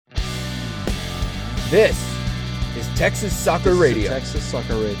This is Texas Soccer Radio. Texas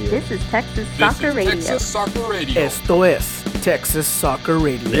Soccer Radio. This is Texas Soccer Radio. Texas Soccer Radio. Esto es Texas Soccer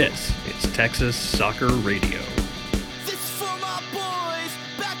Radio. This is Texas Soccer Radio. This is for my boys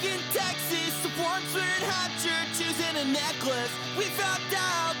back in Texas. The ones wearing hot churches and a necklace. We found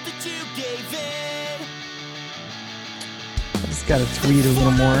out that you gave in. I just got to tweet a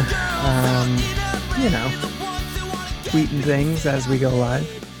little more. Tweeting things as we go live.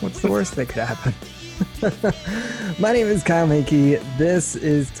 What's the worst that could happen? My name is Kyle Mankey. This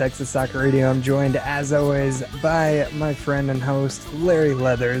is Texas Soccer Radio. I'm joined, as always, by my friend and host, Larry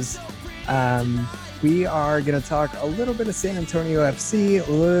Leathers. We are going to talk a little bit of San Antonio FC,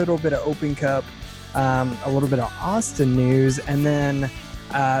 a little bit of Open Cup, a little bit of Austin news, and then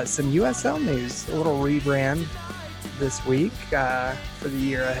some USL news, a little rebrand this week for the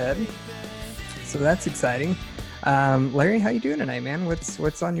year ahead. So that's exciting. Larry, how you doing tonight, man?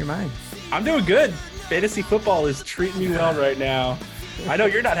 What's on your mind? I'm doing good. Fantasy football is treating me well right now. I know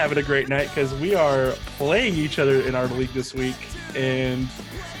you're not having a great night because we are playing each other in our league this week, and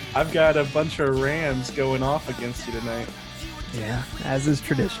I've got a bunch of Rams going off against you tonight. Yeah, as is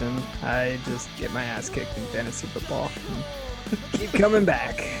tradition, I just get my ass kicked in fantasy football. Keep coming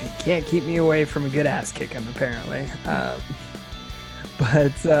back. You can't keep me away from a good ass kicking, apparently.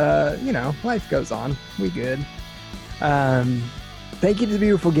 But life goes on. We good. Thank you to the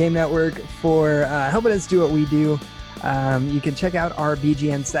Beautiful Game Network for helping us do what we do. You can check out our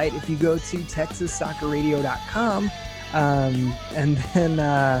BGN site if you go to TexasSoccerRadio.com. And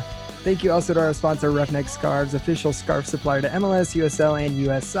then thank you also to our sponsor, Roughneck Scarves, official scarf supplier to MLS, USL, and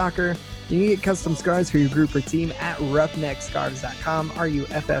US Soccer. You can get custom scarves for your group or team at roughneckscarves.com,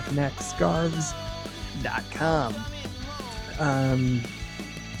 ruffneckscarves.com.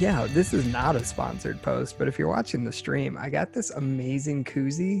 Yeah, this is not a sponsored post, but if you're watching the stream, I got this amazing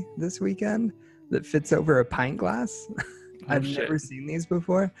koozie this weekend that fits over a pint glass. I've never seen these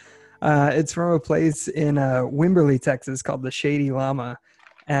before. It's from a place in Wimberley, Texas called the Shady Llama,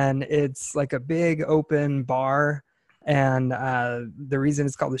 and it's like a big open bar, and the reason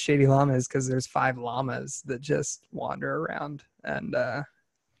it's called the Shady Llama is because there's 5 llamas that just wander around, and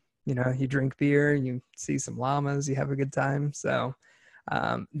you drink beer, you see some llamas, you have a good time. So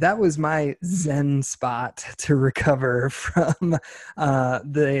that was my zen spot to recover from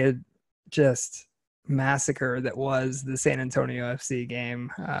the just massacre that was the San Antonio FC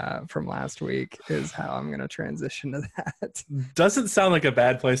game from last week, is how I'm going to transition to that. Doesn't sound like a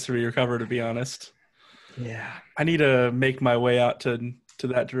bad place to recover, to be honest. Yeah. I need to make my way out to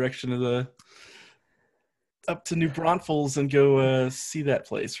that direction of up to New Braunfels and go see that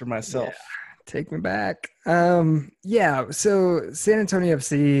place for myself. Yeah. Take me back. So San Antonio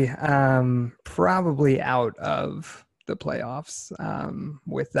FC probably out of the playoffs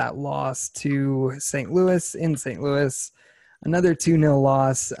with that loss to St. Louis in St. Louis. Another 2-0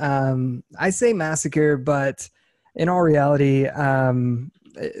 loss. I say massacre, but in all reality,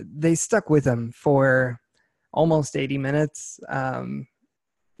 they stuck with them for almost 80 minutes.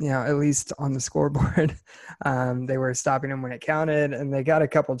 At least on the scoreboard, they were stopping them when it counted, and they got a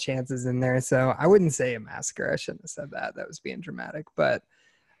couple chances in there. So I wouldn't say a massacre. I shouldn't have said that. That was being dramatic. But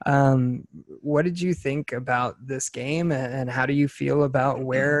what did you think about this game, and how do you feel about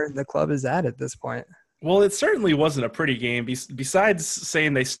where the club is at this point? Well, it certainly wasn't a pretty game. Besides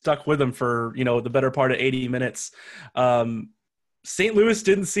saying they stuck with them for, the better part of 80 minutes, St. Louis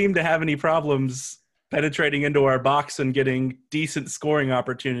didn't seem to have any problems penetrating into our box and getting decent scoring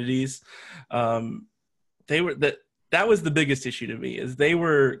opportunities. That was the biggest issue to me, is they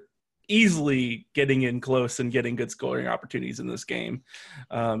were easily getting in close and getting good scoring opportunities in this game.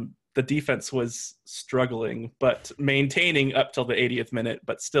 The defense was struggling, but maintaining up till the 80th minute,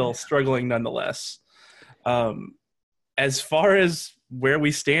 but still struggling nonetheless. As far as where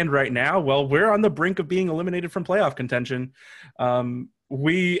we stand right now, well, we're on the brink of being eliminated from playoff contention.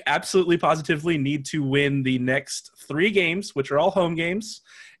 We absolutely positively need to win the next 3 games, which are all home games,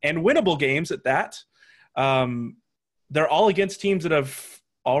 and winnable games at that. They're all against teams that have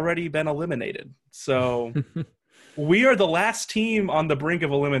already been eliminated. So we are the last team on the brink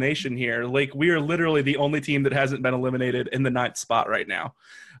of elimination here. Like, we are literally the only team that hasn't been eliminated in the 9th spot right now.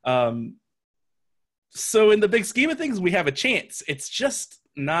 So in the big scheme of things, we have a chance. It's just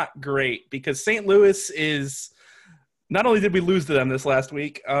not great because St. Louis is – not only did we lose to them this last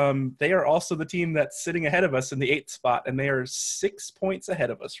week, they are also the team that's sitting ahead of us in the 8th spot, and they are 6 points ahead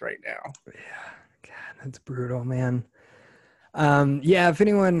of us right now. Yeah, God, that's brutal, man. If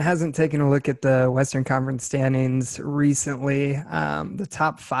anyone hasn't taken a look at the Western Conference standings recently, the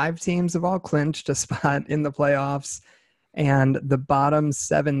top 5 teams have all clinched a spot in the playoffs. and the bottom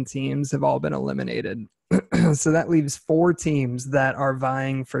 7 teams have all been eliminated. So that leaves 4 teams that are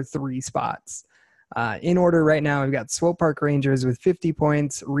vying for 3 spots. In order right now, we've got Swope Park Rangers with 50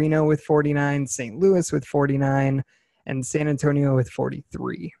 points, Reno with 49, St. Louis with 49, and San Antonio with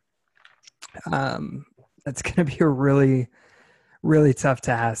 43. That's going to be a really, really tough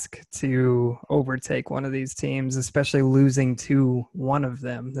task to overtake one of these teams, especially losing to one of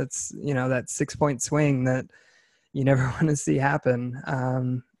them. That's, that 6-point swing that you never want to see happen.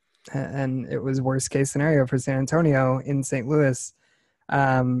 And it was worst case scenario for San Antonio in St. Louis.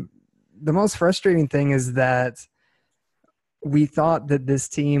 The most frustrating thing is that we thought that this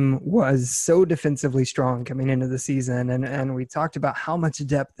team was so defensively strong coming into the season. And we talked about how much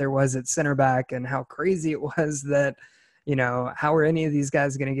depth there was at center back and how crazy it was that, how are any of these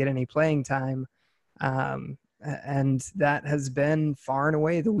guys going to get any playing time? And that has been far and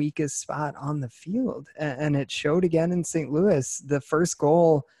away the weakest spot on the field. And it showed again in St. Louis. The first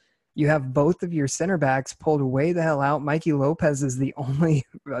goal, you have both of your center backs pulled way the hell out. Mikey Lopez is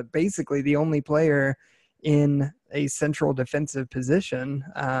basically the only player in a central defensive position,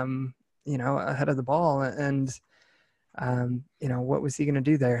 ahead of the ball. And, what was he going to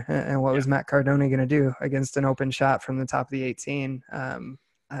do there? And what was Matt Cardona going to do against an open shot from the top of the 18?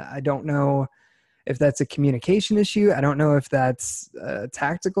 I don't know if that's a communication issue. I don't know if that's a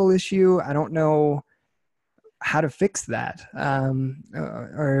tactical issue. I don't know how to fix that,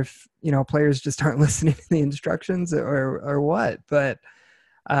 or if players just aren't listening to the instructions, or what. But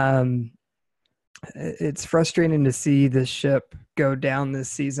it's frustrating to see this ship go down this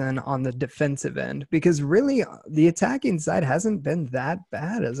season on the defensive end, because really the attacking side hasn't been that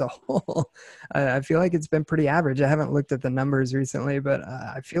bad as a whole. I feel like it's been pretty average. I haven't looked at the numbers recently, but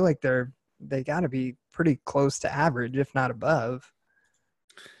I feel like they got to be pretty close to average, if not above.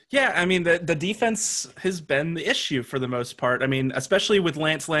 Yeah, I mean, the defense has been the issue for the most part. I mean, especially with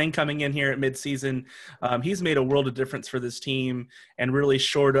Lance Lang coming in here at midseason, he's made a world of difference for this team and really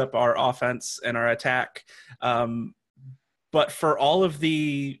shored up our offense and our attack. But for all of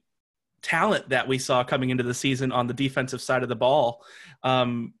the talent that we saw coming into the season on the defensive side of the ball,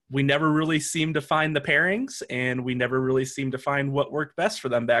 we never really seemed to find the pairings, and we never really seemed to find what worked best for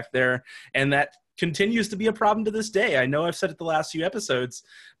them back there. And that continues to be a problem to this day. I know I've said it the last few episodes,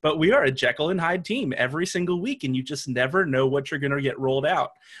 but we are a Jekyll and Hyde team every single week, and you just never know what you're going to get rolled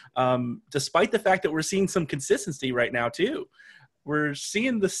out. Despite the fact that we're seeing some consistency right now too. We're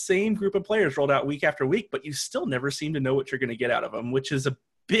seeing the same group of players rolled out week after week, but you still never seem to know what you're going to get out of them, which is a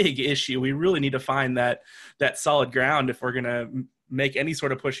big issue. We really need to find that solid ground if we're going to make any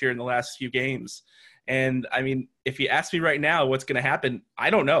sort of push here in the last few games. And I mean, if you ask me right now what's going to happen, I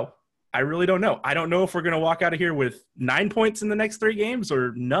don't know. I really don't know. I don't know if we're going to walk out of here with 9 points in the next 3 games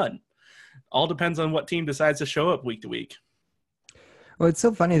or none. All depends on what team decides to show up week to week. Well, it's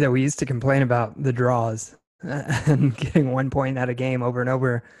so funny that we used to complain about the draws and getting 1 point at a game over and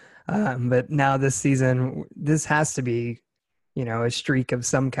over. But now this season, this has to be, a streak of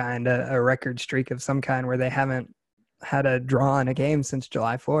some kind, a record streak of some kind where they haven't had a draw in a game since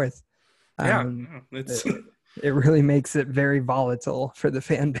July 4th. It really makes it very volatile for the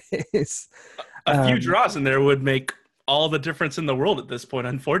fan base. A few draws in there would make all the difference in the world at this point.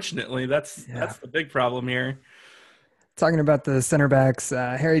 Unfortunately, that's the big problem here. Talking about the center backs,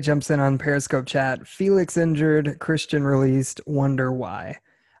 Harry jumps in on Periscope chat. Felix injured, Christian released. Wonder why?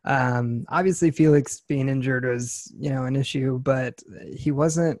 Obviously, Felix being injured was an issue, but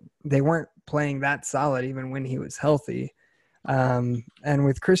they weren't playing that solid even when he was healthy. And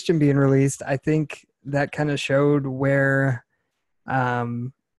with Christian being released, I think that kind of showed where,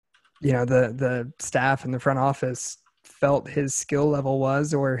 the staff and the front office felt his skill level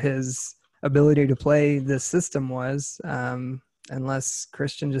was, or his ability to play this system was, unless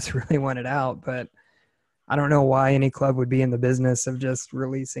Christian just really wanted out. But I don't know why any club would be in the business of just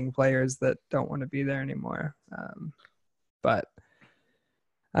releasing players that don't want to be there anymore. But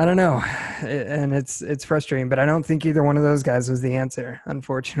I don't know. And it's frustrating, but I don't think either one of those guys was the answer,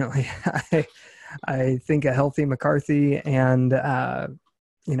 unfortunately. I think a healthy McCarthy and, a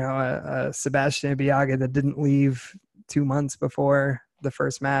Sebastian Ibiaga that didn't leave 2 months before the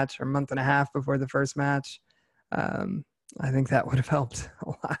first match, or a month and a half before the first match, I think that would have helped a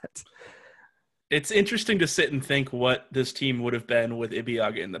lot. It's interesting to sit and think what this team would have been with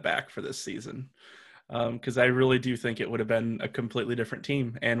Ibiaga in the back for this season. Because I really do think it would have been a completely different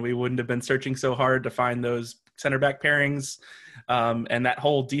team, and we wouldn't have been searching so hard to find those center back pairings. And that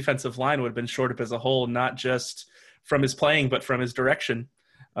whole defensive line would have been shored up as a whole, not just from his playing, but from his direction.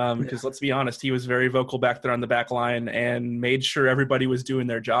 Because let's be honest, he was very vocal back there on the back line and made sure everybody was doing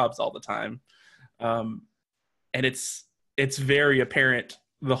their jobs all the time. And it's it's very apparent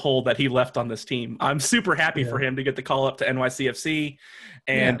the hole that he left on this team. I'm super happy for him to get the call up to NYCFC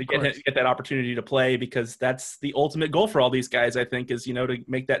and to get that opportunity to play, because that's the ultimate goal for all these guys, I think, is, to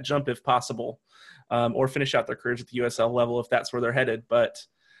make that jump if possible, or finish out their careers at the USL level if that's where they're headed. But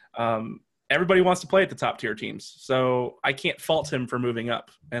everybody wants to play at the top tier teams, so I can't fault him for moving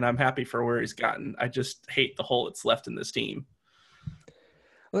up, and I'm happy for where he's gotten. I just hate the hole it's left in this team.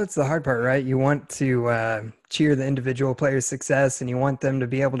 Well, that's the hard part, right? You want to cheer the individual player's success, and you want them to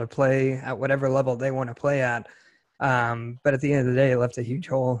be able to play at whatever level they want to play at. But at the end of the day, it left a huge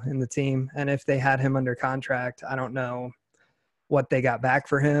hole in the team. And if they had him under contract, I don't know what they got back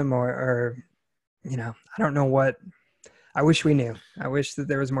for him, or I don't know what. I wish we knew. I wish that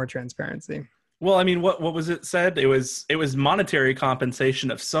there was more transparency. Well, I mean, what was it said? It was monetary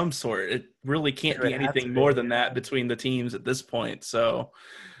compensation of some sort. It really can't be anything more than that between the teams at this point. So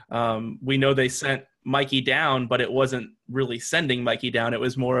we know they sent Mikey down, but it wasn't really sending Mikey down. It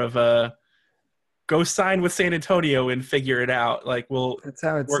was more of a go sign with San Antonio and figure it out. Like, we're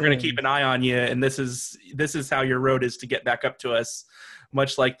going to keep an eye on you, and this is how your road is to get back up to us,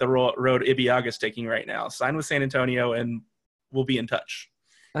 much like the road Ibeagha's taking right now. Sign with San Antonio, and we'll be in touch.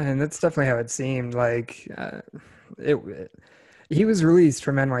 And that's definitely how it seemed. Like he was released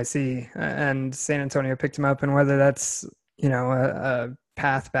from NYC, and San Antonio picked him up. And whether that's a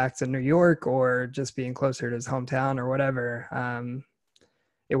path back to New York or just being closer to his hometown or whatever,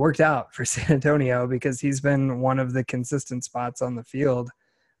 it worked out for San Antonio because he's been one of the consistent spots on the field.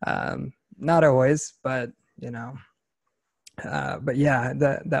 Not always, but but yeah,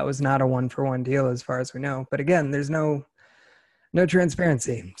 that was not a 1-for-1 deal as far as we know. But again, there's no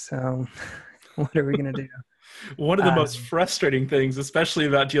transparency. So what are we going to do? One of the most frustrating things, especially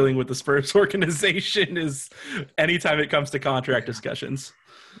about dealing with the Spurs organization, is anytime it comes to contract discussions.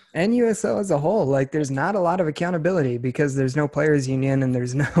 And USL as a whole, like, there's not a lot of accountability because there's no players union and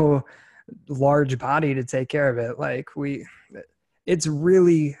there's no large body to take care of it. Like, it's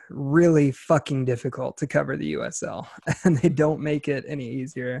really, really fucking difficult to cover the USL, and they don't make it any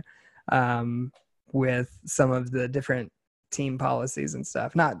easier with some of the different team policies and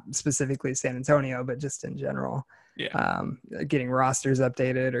stuff, not specifically San Antonio, but just in general. Getting rosters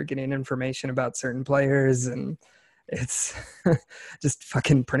updated or getting information about certain players, and it's just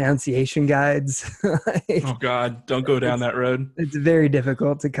fucking pronunciation guides. Oh God, don't go down that road. It's very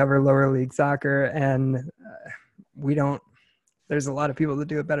difficult to cover lower league soccer, and there's a lot of people that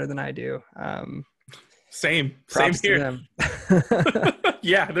do it better than I do. Same here.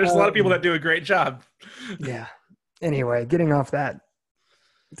 Yeah, there's a lot of people that do a great job. Yeah. Anyway, getting off that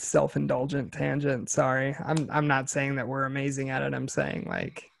self-indulgent tangent. Sorry, I'm not saying that we're amazing at it. I'm saying,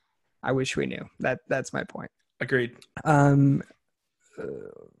 like, I wish we knew. That's my point. Agreed.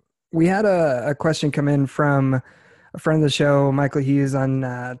 We had a question come in from a friend of the show, Michael Hughes,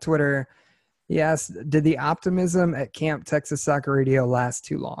 on Twitter. He asked, did the optimism at Camp Texas Soccer Radio last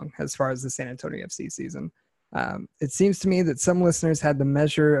too long as far as the San Antonio FC season? It seems to me that some listeners had the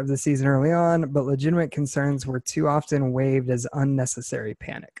measure of the season early on, but legitimate concerns were too often waived as unnecessary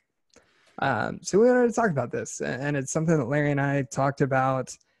panic. So we wanted to talk about this, and it's something that Larry and I talked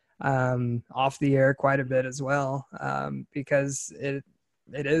about off the air quite a bit as well, because it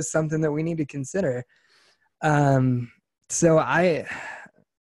is something that we need to consider. So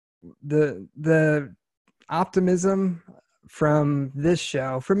the optimism from this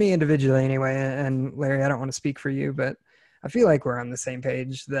show, for me individually anyway, and Larry, I don't want to speak for you, but I feel like we're on the same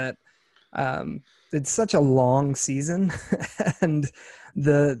page that it's such a long season and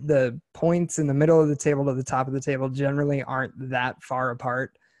the points in the middle of the table to the top of the table generally aren't that far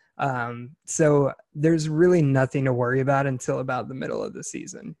apart. So there's really nothing to worry about until about the middle of the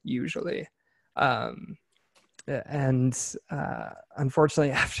season, usually.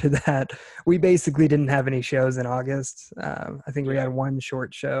 Unfortunately, after that, we basically didn't have any shows in August. I think we had one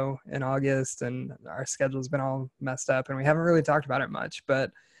short show in August, and our schedule's been all messed up, and we haven't really talked about it much.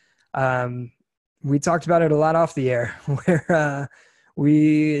 But we talked about it a lot off the air, where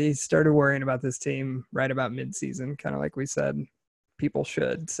we started worrying about this team right about mid-season, kind of like we said people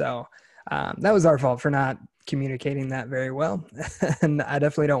should. So that was our fault for not communicating that very well. And I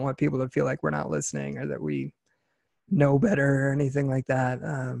definitely don't want people to feel like we're not listening or that we know better or anything like that,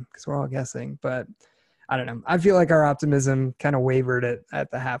 because we're all guessing. But I don't know. I feel like our optimism kind of wavered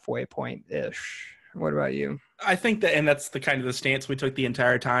at the halfway point-ish. What about you? I think that, and that's the kind of the stance we took the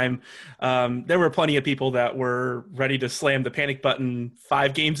entire time. There were plenty of people that were ready to slam the panic button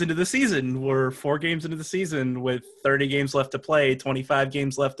 5 games into the season. We're 4 games into the season with 30 games left to play, 25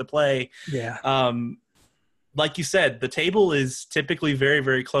 games left to play. Yeah. Like you said, the table is typically very,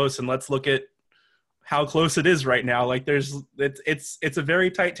 very close. And let's look at how close it is right now. Like it's a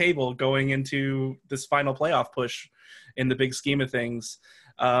very tight table going into this final playoff push in the big scheme of things.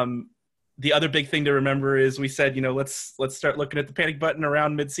 The other big thing to remember is we said, let's start looking at the panic button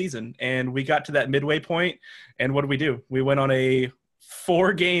around midseason, and we got to that midway point, and what did we do? We went on a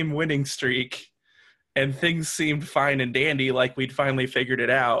 4-game winning streak, and things seemed fine and dandy, like we'd finally figured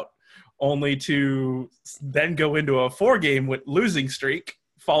it out, only to then go into a 4-game losing streak,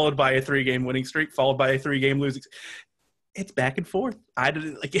 followed by a 3-game winning streak, followed by a 3-game losing. It's back and forth.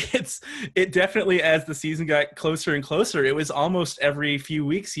 It definitely, as the season got closer and closer, it was almost every few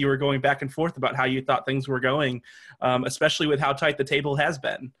weeks you were going back and forth about how you thought things were going, especially with how tight the table has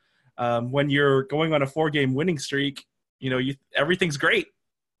been. When you're going on a 4-game winning streak, everything's great.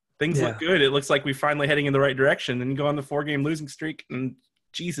 Things look good. It looks like we're finally heading in the right direction. And you go on the 4-game losing streak, and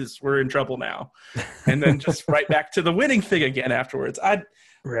Jesus, we're in trouble now. And then just right back to the winning thing again afterwards. I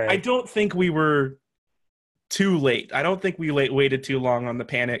don't think we were too late. I don't think we waited too long on the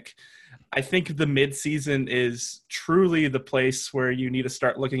panic. I think the midseason is truly the place where you need to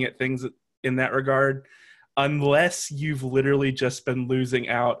start looking at things in that regard, unless you've literally just been losing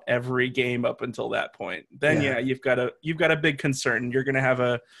out every game up until that point. Then you've got a big concern. You're going to have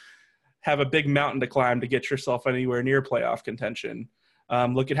a big mountain to climb to get yourself anywhere near playoff contention.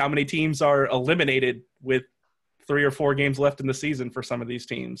 Look at how many teams are eliminated with 3 or 4 games left in the season for some of these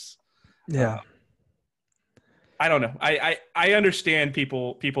teams. I don't know. I understand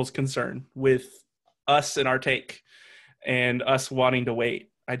people's concern with us and our take and us wanting to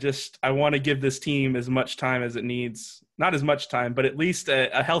wait. I want to give this team as much time as it needs. Not as much time, but at least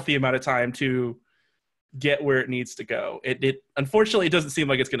a healthy amount of time to get where it needs to go. It unfortunately, it doesn't seem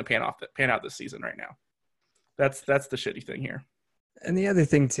like it's going to pan out this season right now. That's the shitty thing here. And the other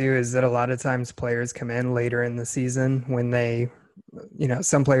thing too is that a lot of times players come in later in the season when they,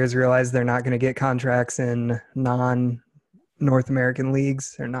 some players realize they're not going to get contracts in non-North American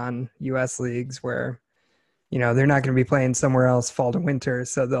leagues or non-US leagues where, they're not going to be playing somewhere else fall to winter.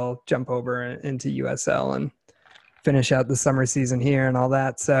 So they'll jump over into USL and finish out the summer season here and all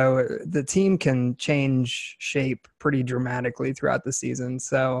that. So the team can change shape pretty dramatically throughout the season.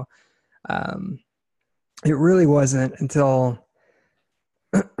 So it really wasn't until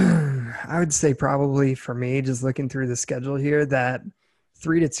I would say probably for me, just looking through the schedule here, that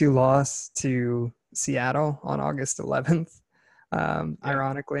 3-2 loss to Seattle on August 11th.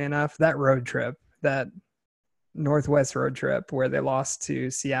 Ironically enough, that road trip, that Northwest road trip where they lost to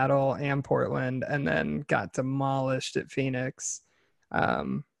Seattle and Portland and then got demolished at Phoenix.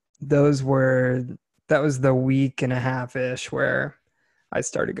 That was the week and a half-ish where I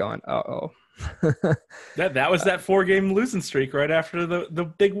started going, uh-oh. that was that 4-game losing streak right after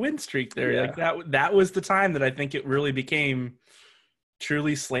the big win streak there. Yeah. Like that was the time that I think it really became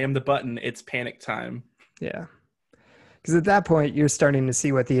truly slam the button. It's panic time. Yeah. Because at that point, you're starting to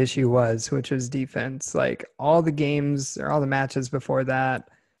see what the issue was, which was defense. Like all the games or all the matches before that,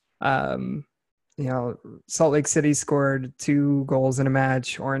 Salt Lake City scored 2 goals in a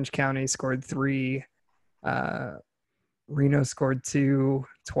match. Orange County scored 3. Reno scored 2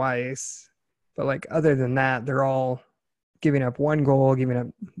 twice. But like other than that, they're all giving up 1 goal, giving up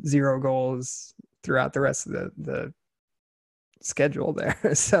 0 goals throughout the rest of the schedule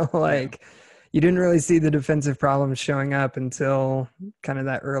there. So you didn't really see the defensive problems showing up until kind of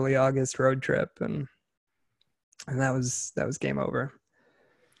that early August road trip, and that was game over.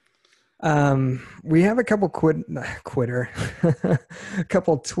 We have a couple a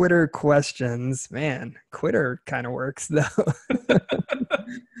couple Twitter questions. Man, Quitter kind of works though.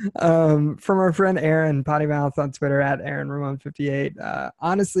 From our friend Aaron Pottymouth on Twitter at AaronRamon58.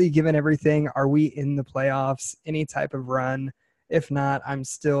 Honestly, given everything, are we in the playoffs? Any type of run? If not, I'm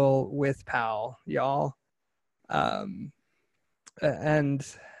still with Powell, y'all. And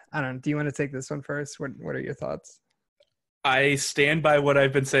I don't know. Do you want to take this one first? What are your thoughts? I stand by what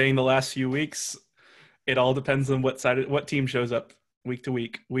I've been saying the last few weeks. It all depends on what team shows up week to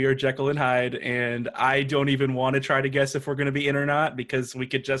week. We are Jekyll and Hyde, and I don't even want to try to guess if we're going to be in or not, because we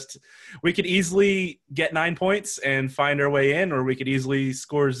could easily get 9 points and find our way in, or we could easily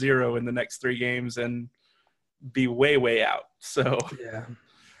score 0 in the next 3 games and be way out. So yeah,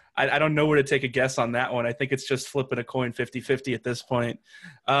 I don't know where to take a guess on that one. I think it's just flipping a coin 50-50 at this point.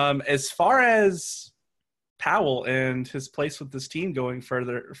 As far as Powell and his place with this team going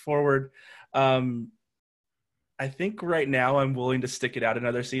further forward, I think right now I'm willing to stick it out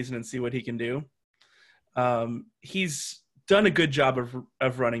another season and see what he can do. He's done a good job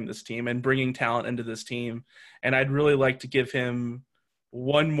of running this team and bringing talent into this team, and I'd really like to give him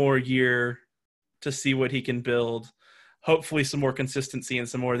 1 more year to see what he can build. hopefully some more consistency and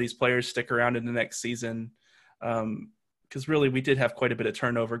some more of these players stick around in the next season. Because really we did have quite a bit of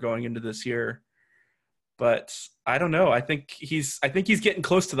turnover going into this year. But I don't know. I think he's getting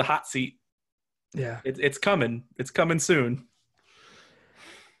close to the hot seat. Yeah. It's coming. It's coming soon.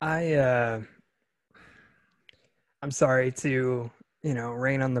 I'm sorry to,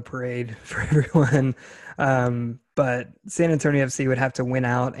 rain on the parade for everyone. But San Antonio FC would have to win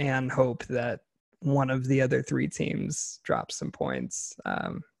out and hope that one of the other three teams drops some points,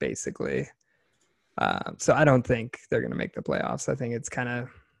 basically. So I don't think they're going to make the playoffs. I think it's kind of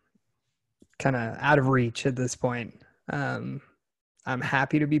out of reach at this point. I'm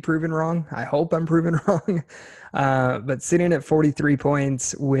happy to be proven wrong. I hope I'm proven wrong. But sitting at 43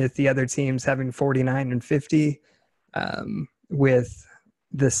 points with the other teams having 49 and 50, with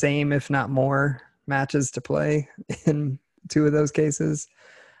the same, if not more, matches to play in two of those cases,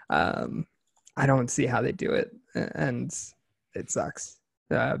 I don't see how they do it. And it sucks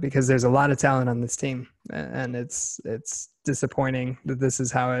because there's a lot of talent on this team. And it's disappointing that this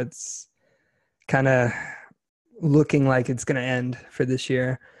is how it's kind of looking like it's going to end for this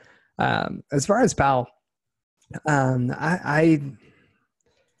year. As far as Powell, I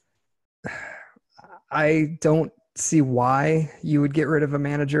don't see why you would get rid of a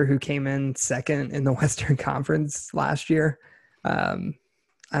manager who came in second in the Western Conference last year.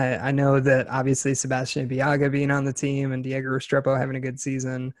 I know that obviously Sebastian Biaga being on the team and Diego Restrepo having a good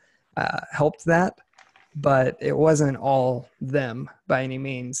season helped that, but it wasn't all them by any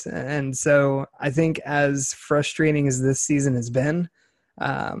means. And so I think as frustrating as this season has been,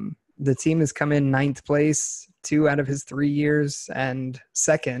 the team has come in 9th place 2 out of his 3 years and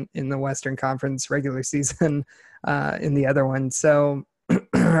second in the Western Conference regular season in the other one. So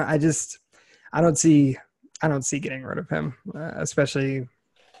I don't see getting rid of him, especially,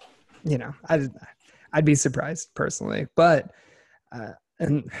 I'd be surprised personally, but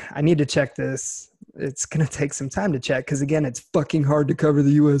and I need to check this. It's going to take some time to check because, again, it's fucking hard to cover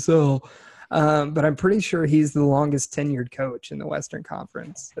the USL. But I'm pretty sure he's the longest tenured coach in the Western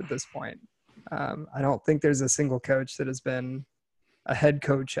Conference at this point. I don't think there's a single coach that has been a head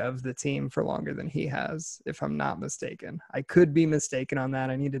coach of the team for longer than he has, if I'm not mistaken. I could be mistaken on that.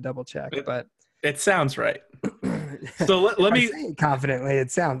 I need to double check, but it sounds right. So let me say it confidently.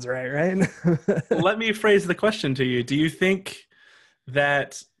 It sounds right? Let me phrase the question to you. Do you think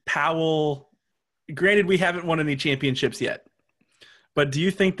that Powell, granted we haven't won any championships yet, but do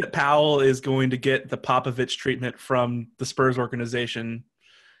you think that Powell is going to get the Popovich treatment from the Spurs organization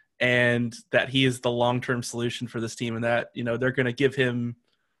and that he is the long-term solution for this team and that, they're going to give him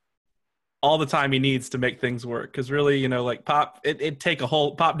all the time he needs to make things work? Because really, Pop, it'd take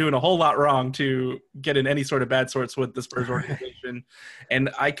Pop doing a whole lot wrong to get in any sort of bad sorts with the Spurs organization. And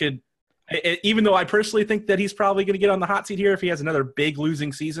even though I personally think that he's probably going to get on the hot seat here if he has another big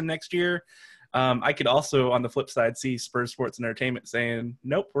losing season next year, I could also, on the flip side, see Spurs Sports and Entertainment saying,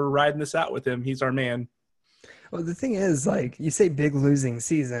 nope, we're riding this out with him. He's our man. Well, the thing is, you say big losing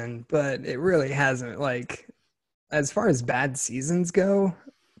season, but it really hasn't. As far as bad seasons go,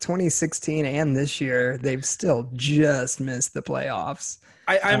 2016 and this year, they've still just missed the playoffs.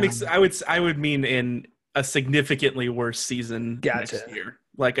 I would mean in a significantly worse season next year.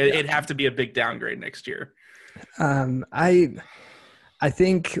 It'd have to be a big downgrade next year. I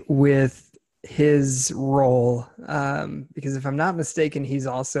think with his role, because if I'm not mistaken, he's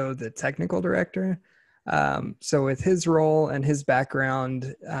also the technical director. So with his role and his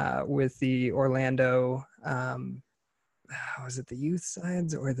background with the Orlando, was it the youth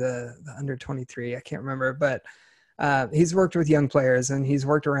sides or the under 23? I can't remember, but he's worked with young players and he's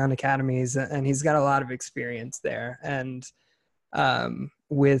worked around academies and he's got a lot of experience there. And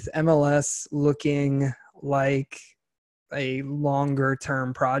with MLS looking like a longer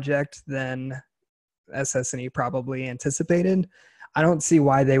term project than SSNE probably anticipated, I don't see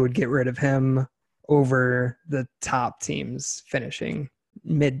why they would get rid of him over the top teams finishing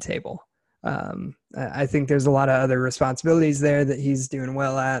mid-table. I think there's a lot of other responsibilities there that he's doing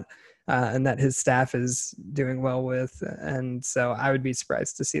well at and that his staff is doing well with. And so I would be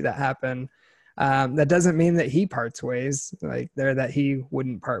surprised to see that happen. That doesn't mean that he parts ways, that he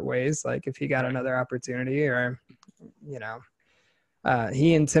wouldn't part ways. If he got another opportunity or,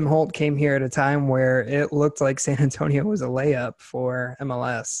 he and Tim Holt came here at a time where it looked like San Antonio was a layup for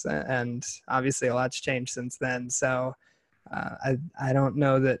MLS. And obviously a lot's changed since then. So I don't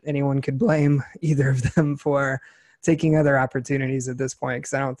know that anyone could blame either of them for taking other opportunities at this point,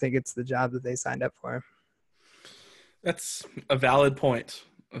 because I don't think it's the job that they signed up for. That's a valid point,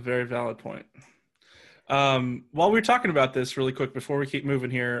 a very valid point. While we're talking about this really quick, before we keep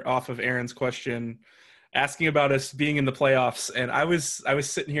moving here off of Aaron's question, asking about us being in the playoffs, and I was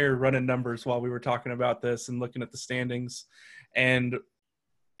sitting here running numbers while we were talking about this and looking at the standings, and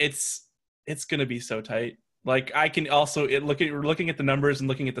it's going to be so tight. Like, I can also looking at the numbers and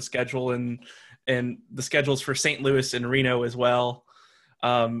looking at the schedule and the schedules for St. Louis and Reno as well.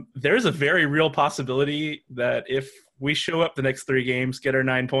 There's a very real possibility that if we show up the next 3 games, get our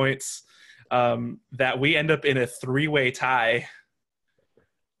 9 points, that we end up in a 3-way tie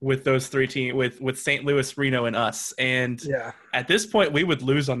with those 3 teams, with St. Louis, Reno, and us. And at this point, we would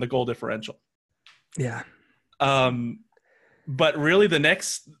lose on the goal differential. Yeah. But really,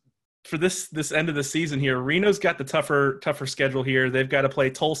 for this end of the season here, Reno's got the tougher schedule here. They've got to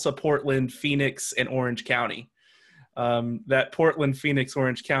play Tulsa, Portland, Phoenix, and Orange County. That Portland, Phoenix,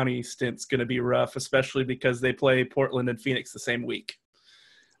 Orange County stint's going to be rough, especially because they play Portland and Phoenix the same week.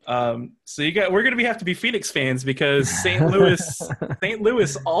 So we're going to have to be Phoenix fans because St.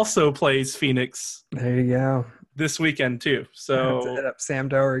 Louis also plays Phoenix. There you go. This weekend too. So hit up Sam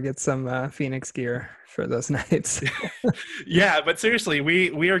Dower, get some Phoenix gear for those nights. Yeah, but seriously,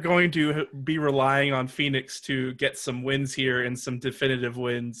 we are going to be relying on Phoenix to get some wins here and some definitive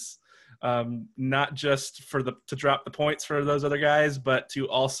wins. Not just to drop the points for those other guys, but to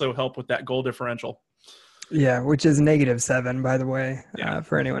also help with that goal differential. Yeah, which is -7, by the way,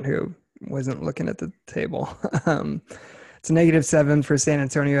 for anyone who wasn't looking at the table. It's -7 for San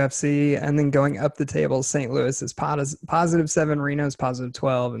Antonio FC, and then going up the table, St. Louis is +7, Reno's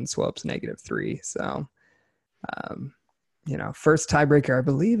 +12, and Swope's -3. So, first tiebreaker, I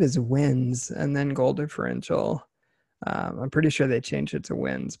believe, is wins, and then goal differential. I'm pretty sure they changed it to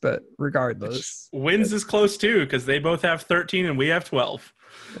wins, but regardless. Wins is close too, because they both have 13 and we have 12.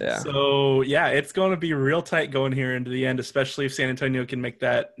 Yeah. So, it's going to be real tight going here into the end, especially if San Antonio can make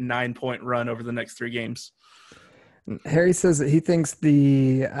that 9-point run over the next 3 games. Harry says that he thinks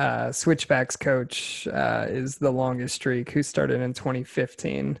the Switchbacks coach is the longest streak, who started in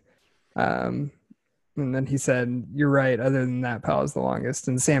 2015. And then he said, you're right, other than that, Powell is the longest.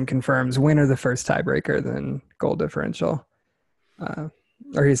 And Sam confirms win are the first tiebreaker, then goal differential.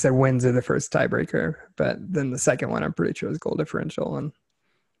 Or he said wins are the first tiebreaker, but then the second one I'm pretty sure is goal differential. And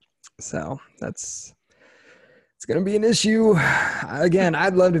so it's going to be an issue. Again,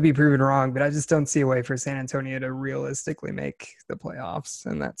 I'd love to be proven wrong, but I just don't see a way for San Antonio to realistically make the playoffs,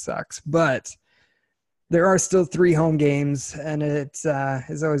 and that sucks. But there are still 3 home games, and it's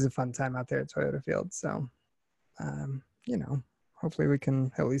always a fun time out there at Toyota Field. So, hopefully we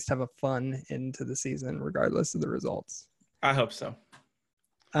can at least have a fun into the season regardless of the results. I hope so.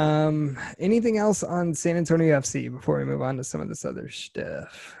 Anything else on San Antonio FC before we move on to some of this other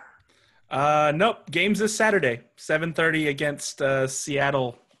stuff? Nope. Games this Saturday, 7:30 against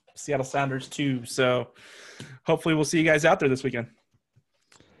Seattle Sounders 2. So hopefully we'll see you guys out there this weekend.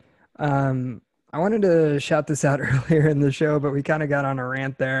 I wanted to shout this out earlier in the show, but we kind of got on a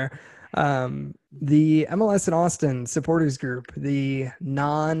rant there. The MLS in Austin supporters group, the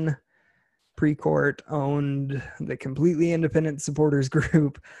non-Precourt owned, the completely independent supporters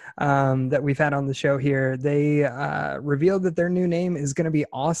group that we've had on the show here, they revealed that their new name is going to be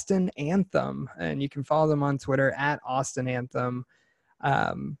Austin Anthem, and you can follow them on Twitter at Austin Anthem.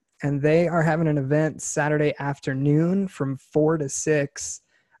 And they are having an event Saturday afternoon from 4 to 6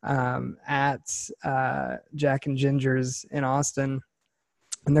 at Jack and Ginger's in Austin.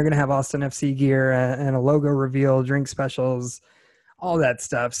 And they're going to have Austin FC gear and a logo reveal, drink specials, all that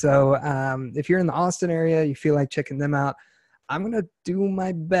stuff. So if you're in the Austin area, you feel like checking them out, I'm going to do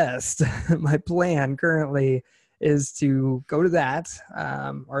my best. My plan currently is to go to that,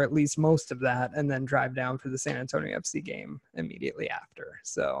 or at least most of that, and then drive down for the San Antonio FC game immediately after.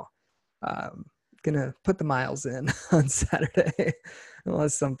 So going to put the miles in on Saturday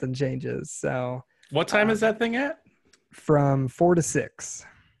unless something changes. So what time is that thing at? From 4 to 6.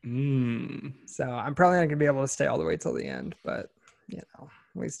 So I'm probably not going to be able to stay all the way till the end, but at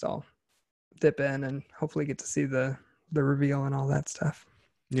least I'll dip in and hopefully get to see the reveal and all that stuff.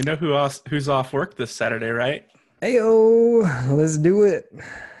 You know who's off work this Saturday, right? Heyo, let's do it.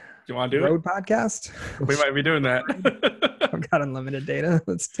 You want to do Road podcast? We might be doing that. I've got unlimited data.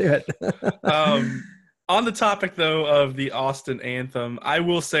 Let's do it. On the topic, though, of the Austin Anthem, I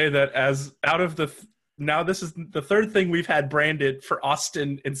will say that now this is the 3rd thing we've had branded for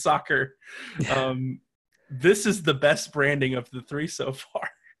Austin in soccer. This is the best branding of the 3 so far,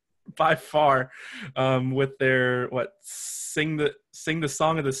 by far, with their sing the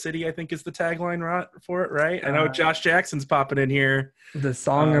song of the city, I think is the tagline for it, right? I know Josh Jackson's popping in here. The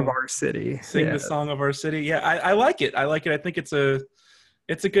song of our city. Sing the song of our city. Yeah, I like it. I like it. I think it's a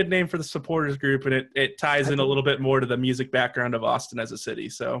good name for the supporters group, and it ties in a little bit more to the music background of Austin as a city.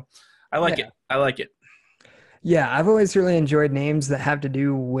 So I like it. I like it. Yeah, I've always really enjoyed names that have to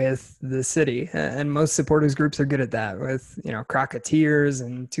do with the city, and most supporters groups are good at that. With Crocketeers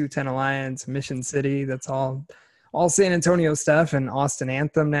and 210 Alliance, Mission City. That's all San Antonio stuff, and Austin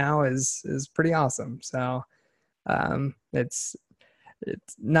Anthem now is pretty awesome. So it's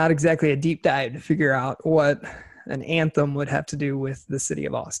not exactly a deep dive to figure out what an anthem would have to do with the city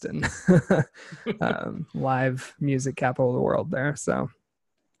of Austin. Live music capital of the world there. So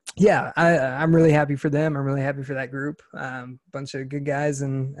yeah, I'm really happy for them. I'm really happy for that group. Bunch of good guys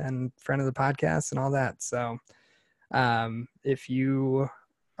and friend of the podcast and all that. So if you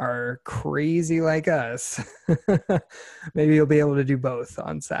are crazy like us, maybe you'll be able to do both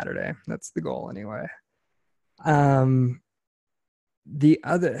on Saturday. That's the goal anyway. The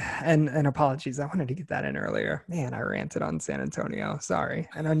other, and apologies, I wanted to get that in earlier. Man, I ranted on San Antonio. Sorry.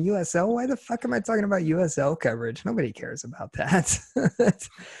 And on USL, why the fuck am I talking about USL coverage? Nobody cares about that. That's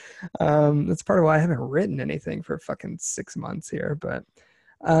part of why I haven't written anything for fucking 6 months here. But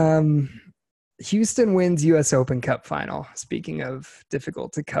Houston wins US Open Cup final. Speaking of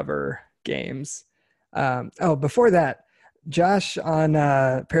difficult to cover games. Before that, Josh on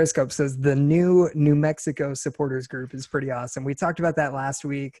Periscope says the new New Mexico supporters group is pretty awesome. We talked about that last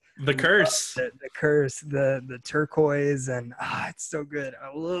week. The curse. The curse, the turquoise, and it's so good. I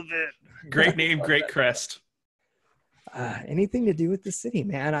love it. Great name, great crest. Anything to do with the city,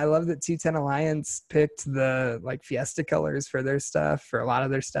 man. I love that 210 Alliance picked the Fiesta colors for their stuff, for a lot of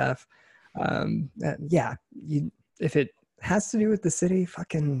their stuff. If it has to do with the city,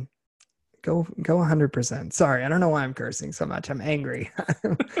 fucking go 100%. Sorry, I don't know why I'm cursing so much. I'm angry.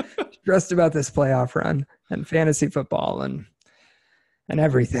 I'm stressed about this playoff run and fantasy football and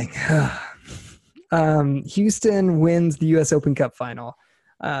everything. Houston wins the US Open Cup final.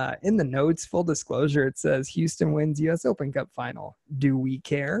 In the notes, full disclosure, it says Houston wins US Open Cup final. Do we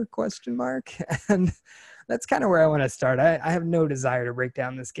care? ? And that's kind of where I want to start. I have no desire to break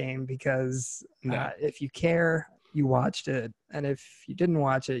down this game because if you care, you watched it. And if you didn't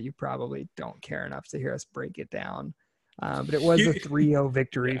watch it, you probably don't care enough to hear us break it down. But it was a 3-0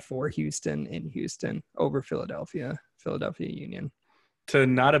 victory for Houston in Houston over Philadelphia Union. To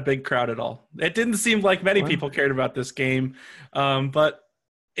not a big crowd at all. It didn't seem like many people cared about this game. But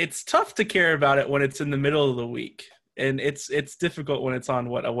it's tough to care about it when it's in the middle of the week. And it's difficult when it's on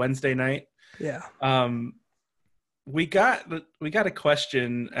a Wednesday night. Yeah. We got a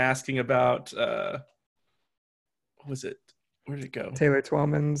question asking about what was it? Where did it go? Taylor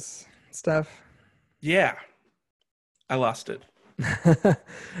Twellman's stuff. Yeah. I lost it.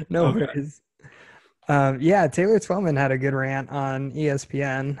 No worries. Taylor Twellman had a good rant on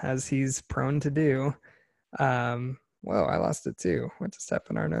ESPN, as he's prone to do. Whoa, I lost it too. What just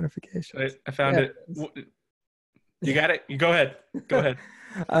happened to our notifications? I found it. You got it? You go ahead. Go ahead.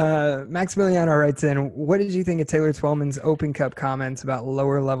 Maximiliano writes in, what did you think of Taylor Twellman's Open Cup comments about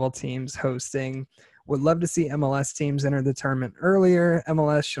lower level teams hosting? Would love to see MLS teams enter the tournament earlier.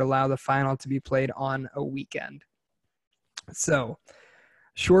 MLS should allow the final to be played on a weekend. So,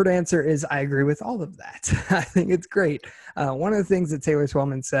 short answer is I agree with all of that. I think it's great. One of the things that Taylor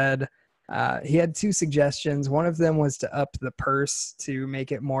Twellman said, he had 2 suggestions. One of them was to up the purse to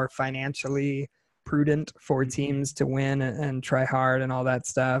make it more financially prudent for teams to win and try hard and all that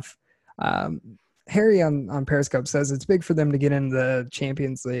stuff. Harry on Periscope says it's big for them to get in the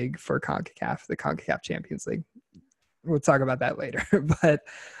Champions League for CONCACAF, the CONCACAF Champions League. We'll talk about that later. But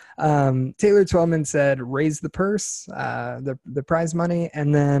Taylor Twellman said raise the purse, the prize money,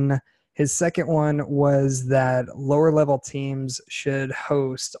 and then his second one was that lower level teams should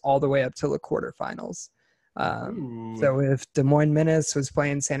host all the way up to the quarterfinals. So if Des Moines Menace was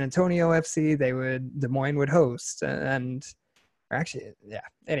playing San Antonio FC, Des Moines would host, anyway.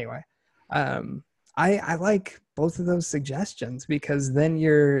 I like both of those suggestions because then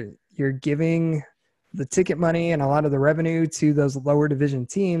you're giving the ticket money and a lot of the revenue to those lower division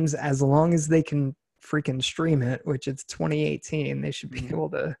teams as long as they can freaking stream it, which it's 2018. They should be able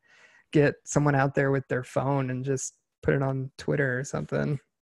to get someone out there with their phone and just put it on Twitter or something.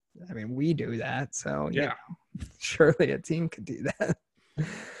 I mean, we do that, so yeah, surely a team could do that.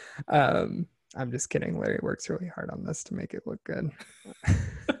 I'm just kidding. Larry works really hard on this to make it look good.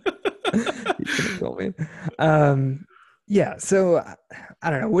 You couldn't tell me. So I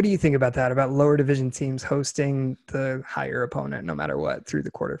don't know. What do you think about that? About lower division teams hosting the higher opponent no matter what through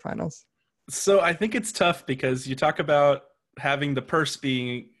the quarterfinals? So I think it's tough because you talk about having the purse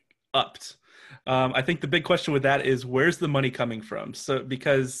being upped. I think the big question with that is where's the money coming from? So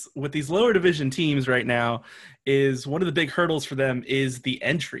because with these lower division teams right now is one of the big hurdles for them is the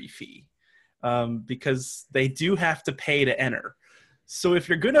entry fee, because they do have to pay to enter. So if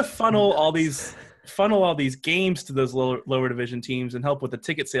you're going to funnel all these funnel all these games to those lower division teams and help with the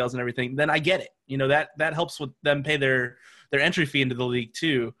ticket sales and everything, then I get it. You know, that helps with them pay their entry fee into the league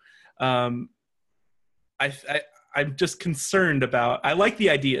too. I'm just concerned about, I like the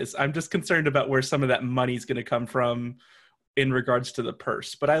ideas. I'm just concerned about where some of that money is going to come from in regards to the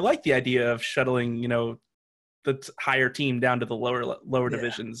purse. But I like the idea of shuttling, you know, the higher team down to the lower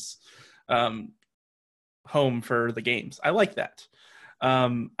divisions home for the games. I like that.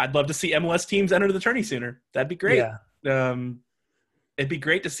 I'd love to see MLS teams enter the tourney sooner. That'd be great. Yeah. It'd be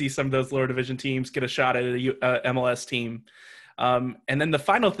great to see some of those lower division teams get a shot at a MLS team. And then the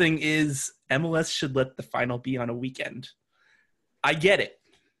final thing is MLS should let the final be on a weekend. I get it.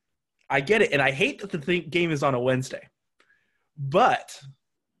 And I hate that the game is on a Wednesday. But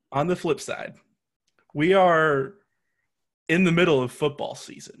on the flip side, we are in the middle of football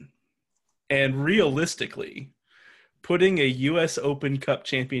season. And realistically, putting a U.S. Open Cup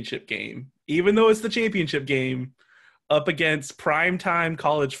championship game, even though it's the championship game, up against primetime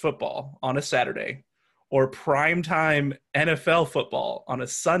college football on a Saturday or primetime NFL football on a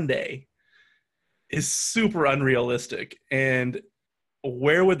Sunday is super unrealistic. And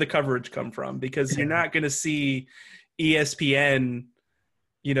where would the coverage come from? Because you're not going to see ESPN,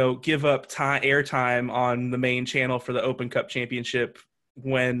 you know, give up airtime on the main channel for the Open Cup championship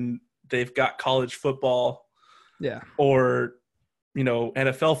when they've got college football or, you know,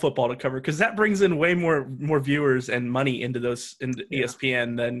 NFL football to cover, because that brings in way more viewers and money into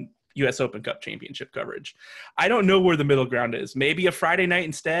ESPN than U.S. Open Cup championship coverage. I don't know where the middle ground is. Maybe a Friday night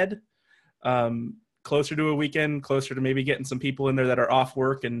instead, closer to a weekend, closer to maybe getting some people in there that are off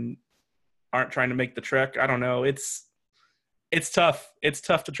work and aren't trying to make the trek. I don't know. It's tough. It's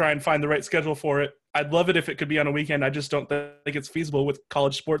tough to try and find the right schedule for it. I'd love it if it could be on a weekend. I just don't think it's feasible with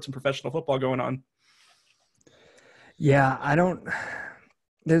college sports and professional football going on. Yeah,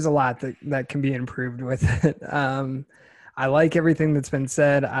 there's a lot that can be improved with it. I like everything that's been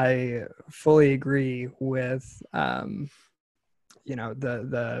said. I fully agree with, you know,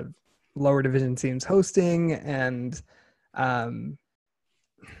 the lower division teams hosting. And I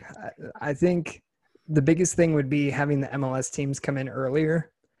think the biggest thing would be having the MLS teams come in earlier.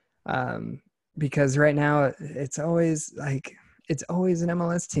 Because right now it's always an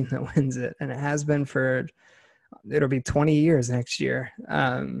MLS team that wins it. And it has been it'll be 20 years next year.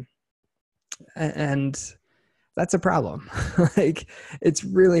 And that's a problem. Like, it's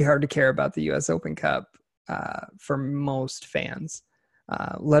really hard to care about the US Open Cup for most fans,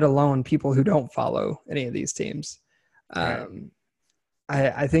 let alone people who don't follow any of these teams.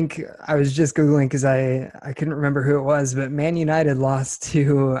 I think I was just Googling because I couldn't remember who it was, but Man United lost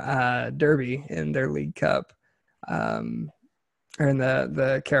to Derby in their League Cup, or in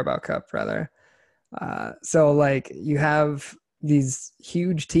the Carabao Cup, rather. So, like, you have these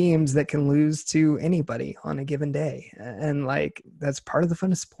huge teams that can lose to anybody on a given day. And, like, that's part of the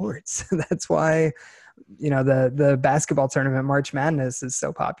fun of sports. That's why, you know, the basketball tournament, March Madness, is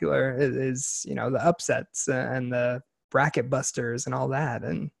so popular. It is, you know, the upsets and the bracket busters and all that.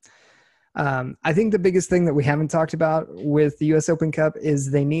 And I think the biggest thing that we haven't talked about with the US Open Cup is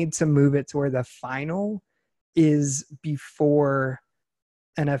they need to move it to where the final is before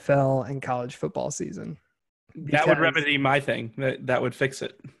NFL and college football season. That would remedy my thing. That would fix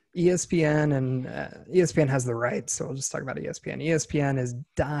it. ESPN has the rights, so we'll just talk about ESPN. ESPN is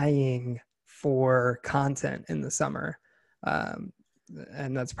dying for content in the summer.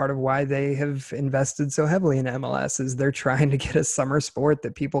 And that's part of why they have invested so heavily in MLS, is they're trying to get a summer sport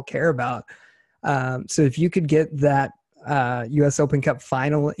that people care about. So if you could get that US Open Cup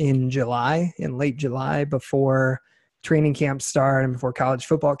final in late July, before training camps start and before college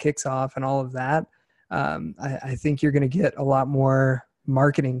football kicks off and all of that, I think you're going to get a lot more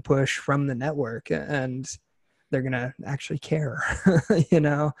marketing push from the network, and they're going to actually care. You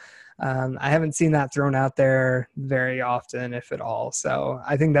know, I haven't seen that thrown out there very often, if at all. So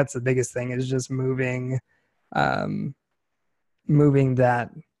I think that's the biggest thing, is just moving that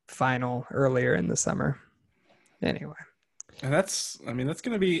final earlier in the summer. Anyway. And that's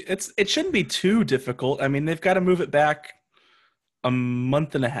going to be, it shouldn't be too difficult. I mean, they've got to move it back a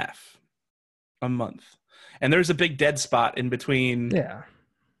month and a half. And there's a big dead spot in between the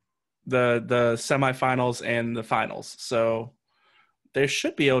semifinals and the finals. So they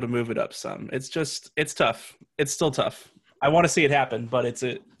should be able to move it up some. It's tough. It's still tough. I want to see it happen, but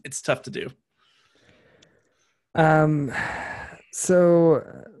it's tough to do. So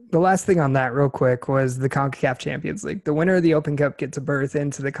the last thing on that real quick was the CONCACAF Champions League. The winner of the Open Cup gets a berth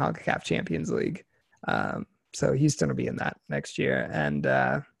into the CONCACAF Champions League. So Houston will be in that next year. And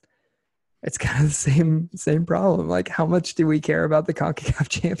it's kind of the same problem. Like, how much do we care about the CONCACAF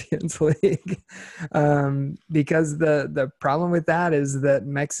Champions League? Because the problem with that is that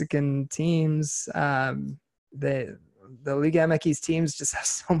Mexican teams, the Liga MX teams just have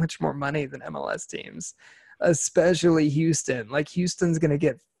so much more money than MLS teams, especially Houston. Like, Houston's going to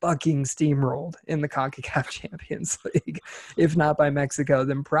get fucking steamrolled in the CONCACAF Champions League, if not by Mexico,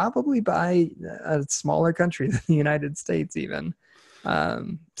 then probably by a smaller country than the United States even.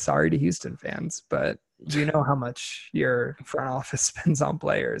 Sorry to Houston fans, but you know how much your front office spends on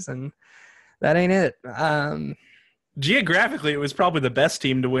players, and that ain't it. Geographically, it was probably the best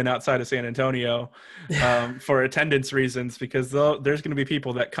team to win outside of San Antonio for attendance reasons, because there's going to be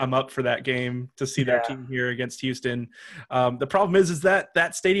people that come up for that game to see their team here against Houston. The problem is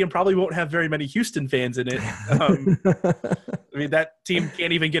that stadium probably won't have very many Houston fans in it. I mean, that team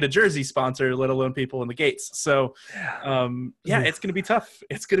can't even get a jersey sponsor, let alone people in the gates. So, it's going to be tough.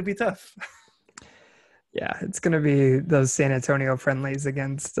 It's going to be tough. Yeah, it's going to be those San Antonio friendlies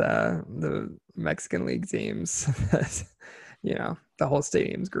against the Mexican League teams. The whole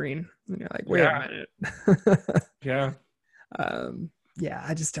stadium's green. And you're like, wait a minute. Yeah.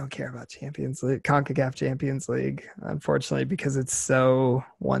 I just don't care about Champions League, CONCACAF Champions League, unfortunately, because it's so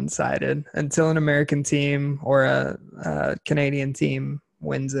one-sided. Until an American team or a Canadian team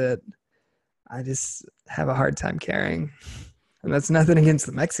wins it, I just have a hard time caring. And that's nothing against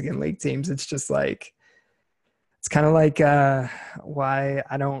the Mexican League teams. It's just like, it's kind of like why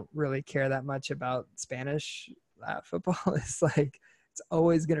I don't really care that much about Spanish football. It's like, it's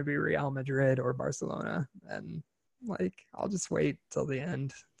always going to be Real Madrid or Barcelona. And like, I'll just wait till the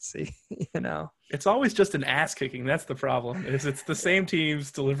end, see, It's always just an ass kicking. That's the problem. It's the same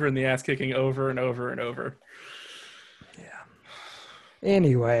teams delivering the ass kicking over and over and over. Yeah.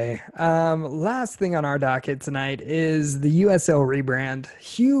 Anyway, last thing on our docket tonight is the USL rebrand.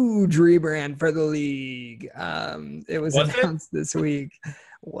 Huge rebrand for the league. It was announced this week.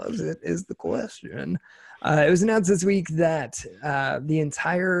 Was it, is the question. It was announced this week that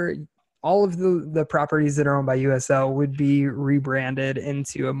all of the properties that are owned by USL would be rebranded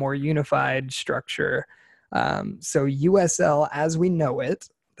into a more unified structure. So USL, as we know it,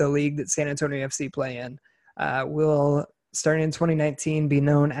 the league that San Antonio FC play in, will, starting in 2019, be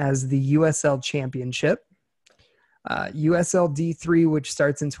known as the USL Championship. USL D3, which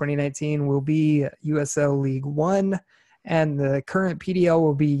starts in 2019, will be USL League 1, and the current PDL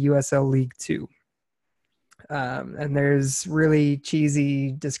will be USL League 2. And there's really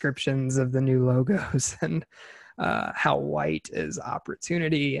cheesy descriptions of the new logos and how white is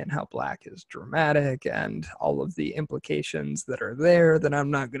opportunity and how black is dramatic and all of the implications that are there that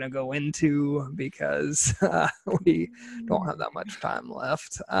I'm not going to go into because we don't have that much time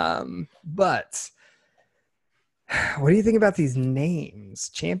left. But what do you think about these names?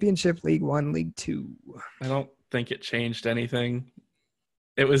 Championship, League 1, League 2. I don't think it changed anything.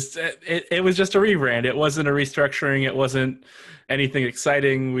 It was just a rebrand. It wasn't a restructuring. It wasn't anything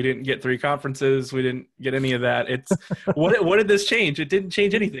exciting. We didn't get 3 conferences. We didn't get any of that. It's what did this change? It didn't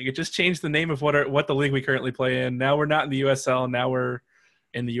change anything. It just changed the name of what the league we currently play in. Now we're not in the USL. Now we're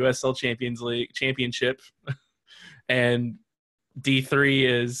in the USL Championship, and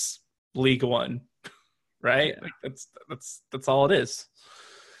D3 is League 1, right? Yeah. Like that's all it is.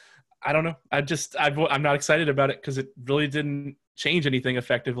 I don't know. I'm not excited about it because it really didn't change anything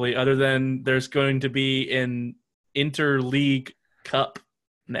effectively other than there's going to be an interleague cup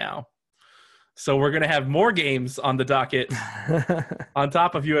now. So we're going to have more games on the docket on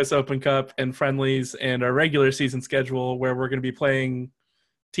top of US Open Cup and friendlies and our regular season schedule where we're going to be playing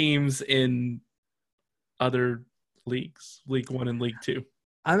teams in other leagues, League 1 and League 2.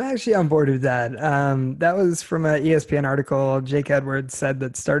 I'm actually on board with that. That was from an ESPN article. Jake Edwards said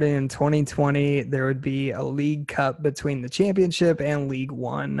that starting in 2020, there would be a league cup between the championship and League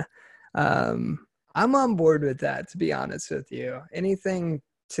 1. I'm on board with that, to be honest with you. Anything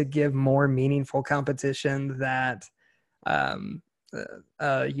to give more meaningful competition that a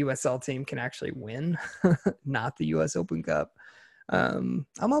USL team can actually win, not the US Open Cup. I'm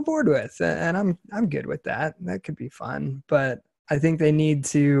on board with, and I'm good with that. That could be fun, but I think they need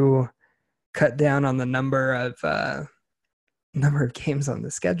to cut down on the number of games on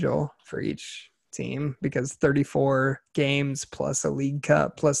the schedule for each team, because 34 games plus a League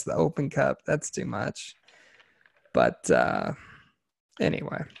Cup plus the Open Cup, that's too much. But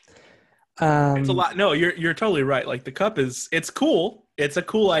anyway. It's a lot. No, you're totally right. Like, the cup it's cool. It's a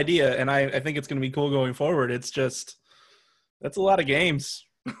cool idea, and I think it's going to be cool going forward. It's just, that's a lot of games.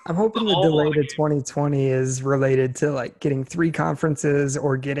 I'm hoping the delay to 2020 is related to like getting 3 conferences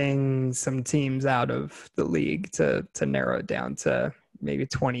or getting some teams out of the league to narrow it down to maybe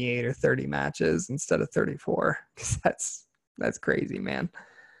 28 or 30 matches instead of 34. 'Cause that's crazy, man.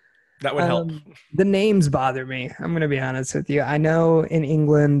 That would help. The names bother me. I'm going to be honest with you. I know in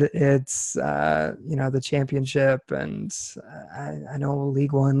England it's the championship, and I know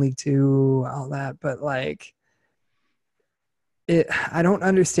League One, League Two, all that, but like I don't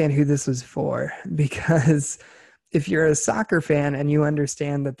understand who this was for, because if you're a soccer fan and you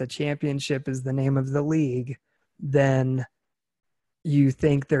understand that the championship is the name of the league, then you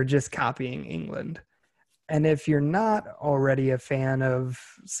think they're just copying England. And if you're not already a fan of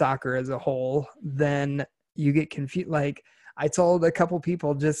soccer as a whole, then you get confused. Like I told a couple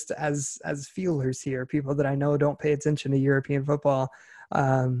people, just as feelers here, people that I know don't pay attention to European football.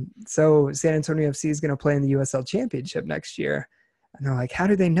 So San Antonio FC is going to play in the USL Championship next year. And they're like, how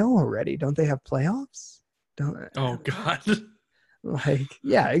do they know already? Don't they have playoffs? Oh, God. Like,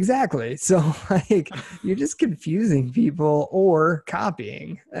 yeah, exactly. So like you're just confusing people or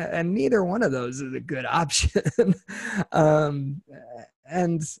copying, and neither one of those is a good option.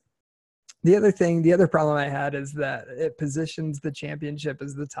 And the other problem I had is that it positions the championship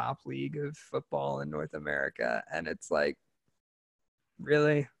as the top league of football in North America. And it's like,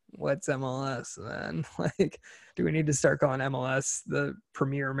 really? What's MLS then? Like, do we need to start calling MLS the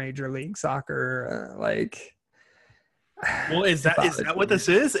premier Major League Soccer? Well, is that what this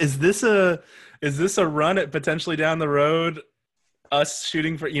is? Is this a run at potentially down the road, us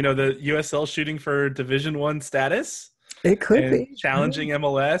shooting for, the USL shooting for Division I status? It could be challenging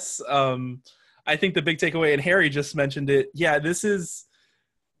MLS. I think the big takeaway, and Harry just mentioned it. Yeah, this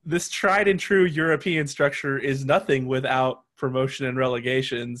tried and true European structure is nothing without promotion and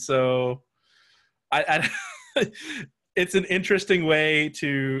relegation. So, it's an interesting way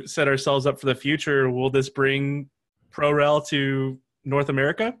to set ourselves up for the future. Will this bring ProRel to North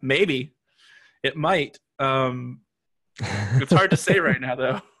America? Maybe. It might. It's hard to say right now,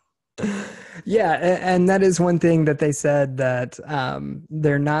 though. Yeah, and that is one thing that they said, that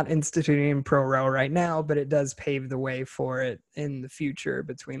they're not instituting ProRel right now, but it does pave the way for it in the future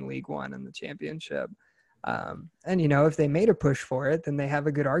between League One and the Championship. And, if they made a push for it, then they have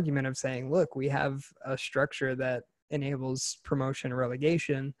a good argument of saying, look, we have a structure that enables promotion and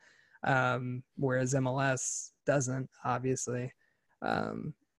relegation, whereas MLS doesn't, obviously.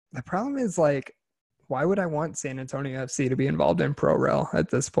 The problem is, like, why would I want San Antonio FC to be involved in ProRel at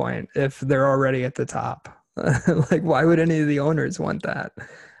this point if they're already at the top? Like, why would any of the owners want that?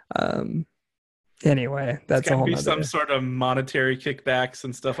 Anyway, that's a whole be some sort of monetary kickbacks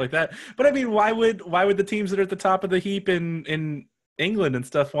and stuff like that. But I mean, why would the teams that are at the top of the heap in England and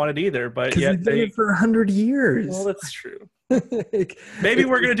stuff want it either? But yeah, they did it for 100 years. Well, that's true. Maybe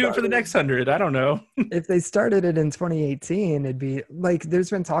we're going to do it for the next 100. I don't know. If they started it in 2018, it'd be like,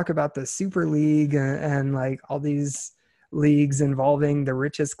 there's been talk about the Super League and like all these leagues involving the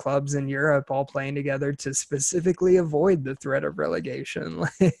richest clubs in Europe all playing together to specifically avoid the threat of relegation.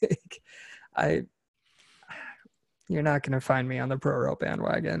 Like, you're not going to find me on the ProRel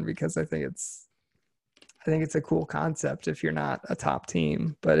bandwagon, because I think it's a cool concept if you're not a top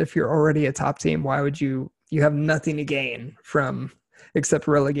team. But if you're already a top team, why would you have nothing to gain from except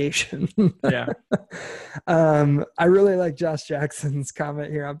relegation? Yeah. I really like Josh Jackson's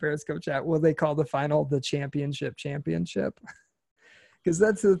comment here on Periscope chat. Will they call the final the championship? Because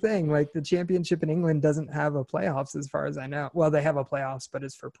that's the thing. Like, the championship in England doesn't have a playoffs as far as I know. Well, they have a playoffs, but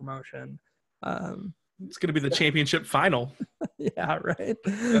it's for promotion. It's going to be the championship final. Yeah, right.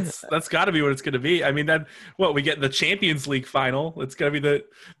 That's got to be what it's going to be. I mean, we get the Champions League final. It's going to be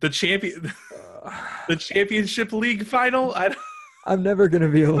the championship league final. I'm never going to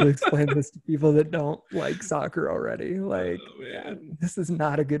be able to explain this to people that don't like soccer already. Like, this is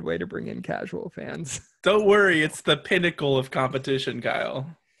not a good way to bring in casual fans. Don't worry. It's the pinnacle of competition,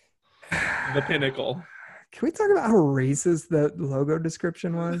 Kyle. The pinnacle. Can we talk about how racist the logo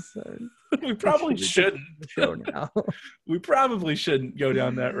description was? We probably shouldn't. The show now. We probably shouldn't go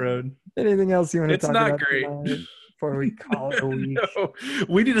down that road. Anything else you want to talk about? It's not great. Before we call it a week. No,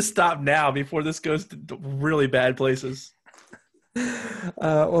 we need to stop now before this goes to really bad places.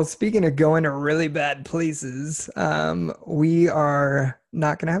 Well, speaking of going to really bad places, we are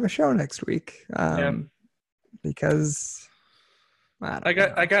not going to have a show next week because I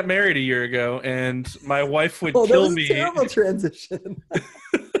got married a year ago, and my wife would kill me. Terrible transition.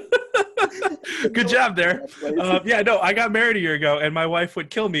 Good job there. I got married a year ago, and my wife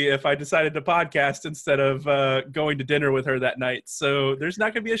would kill me if I decided to podcast instead of going to dinner with her that night. So there's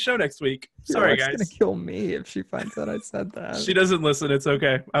not going to be a show next week. Sorry, guys. She's going to kill me if she finds out I said that. She doesn't listen. It's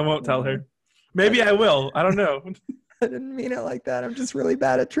okay. I won't tell her. Maybe I will. I don't know. I didn't mean it like that. I'm just really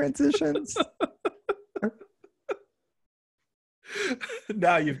bad at transitions.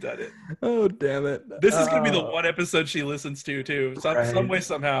 Now you've done it. Oh, damn it. This is going to be the one episode she listens to, too. Right. Some way,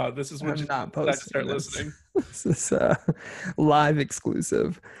 somehow. This is when I'm she's not going to posting start this. listening. This is live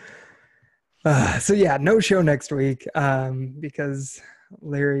exclusive. So yeah, no show next week because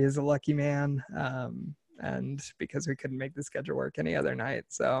Larry is a lucky man and because we couldn't make the schedule work any other night.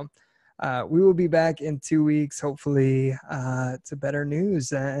 So we will be back in 2 weeks, hopefully to better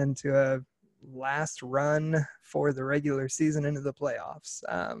news and to a last run for the regular season into the playoffs.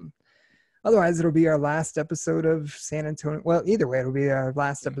 Otherwise, it'll be our last episode of San Antonio. Well, either way, it'll be our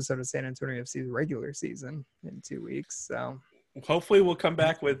last episode of San Antonio FC's regular season in 2 weeks. So hopefully we'll come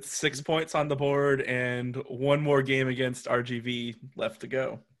back with 6 points on the board and one more game against RGV left to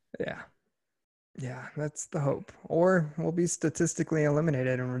go. Yeah, that's the hope. Or we'll be statistically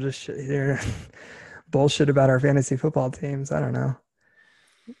eliminated and we're just here bullshit about our fantasy football teams. I don't know.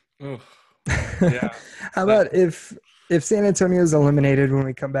 Ugh. Yeah. How about if San Antonio is eliminated when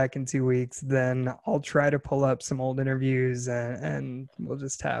we come back in 2 weeks, then I'll try to pull up some old interviews and we'll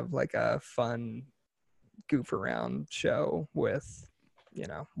just have like a fun goof around show with,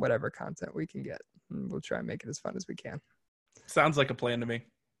 whatever content we can get. And we'll try and make it as fun as we can. Sounds like a plan to me.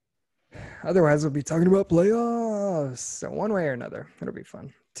 Otherwise, we'll be talking about playoffs. So one way or another, it'll be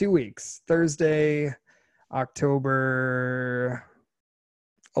fun. 2 weeks, Thursday, October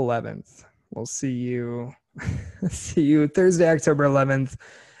 11th. We'll see you Thursday, October 11th,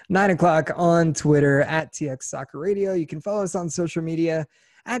 9:00 on Twitter at TX Soccer Radio. You can follow us on social media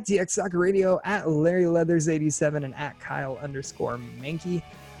at TX Soccer Radio, at Larry Leathers 87, and at Kyle_Mankey.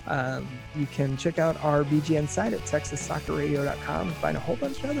 You can check out our BGN site at TexasSoccerRadio.com and find a whole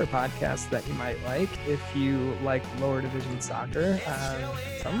bunch of other podcasts that you might like if you like lower division soccer.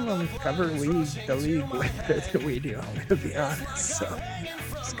 Some of them cover the league better than we do, I'm going to be honest. So,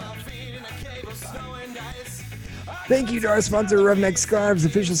 thank you to our sponsor, Roughneck Scarves,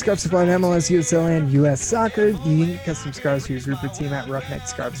 official scarf supply on MLS, USL, and U.S. Soccer. You can get custom scarves for your group or team at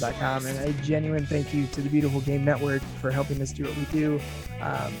roughneckscarves.com. And a genuine thank you to the Beautiful Game Network for helping us do what we do.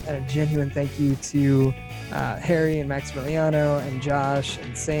 And a genuine thank you to Harry and Maximiliano and Josh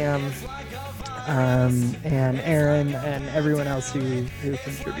and Sam and Aaron and everyone else who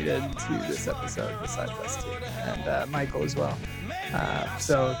contributed to this episode besides us two, and Michael as well.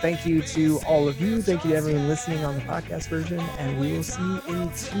 So thank you to all of you. Thank you to everyone listening on the podcast version, and we will see you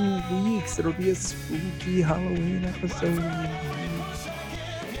in 2 weeks. It'll be a spooky Halloween episode.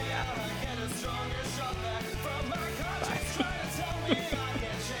 Bye.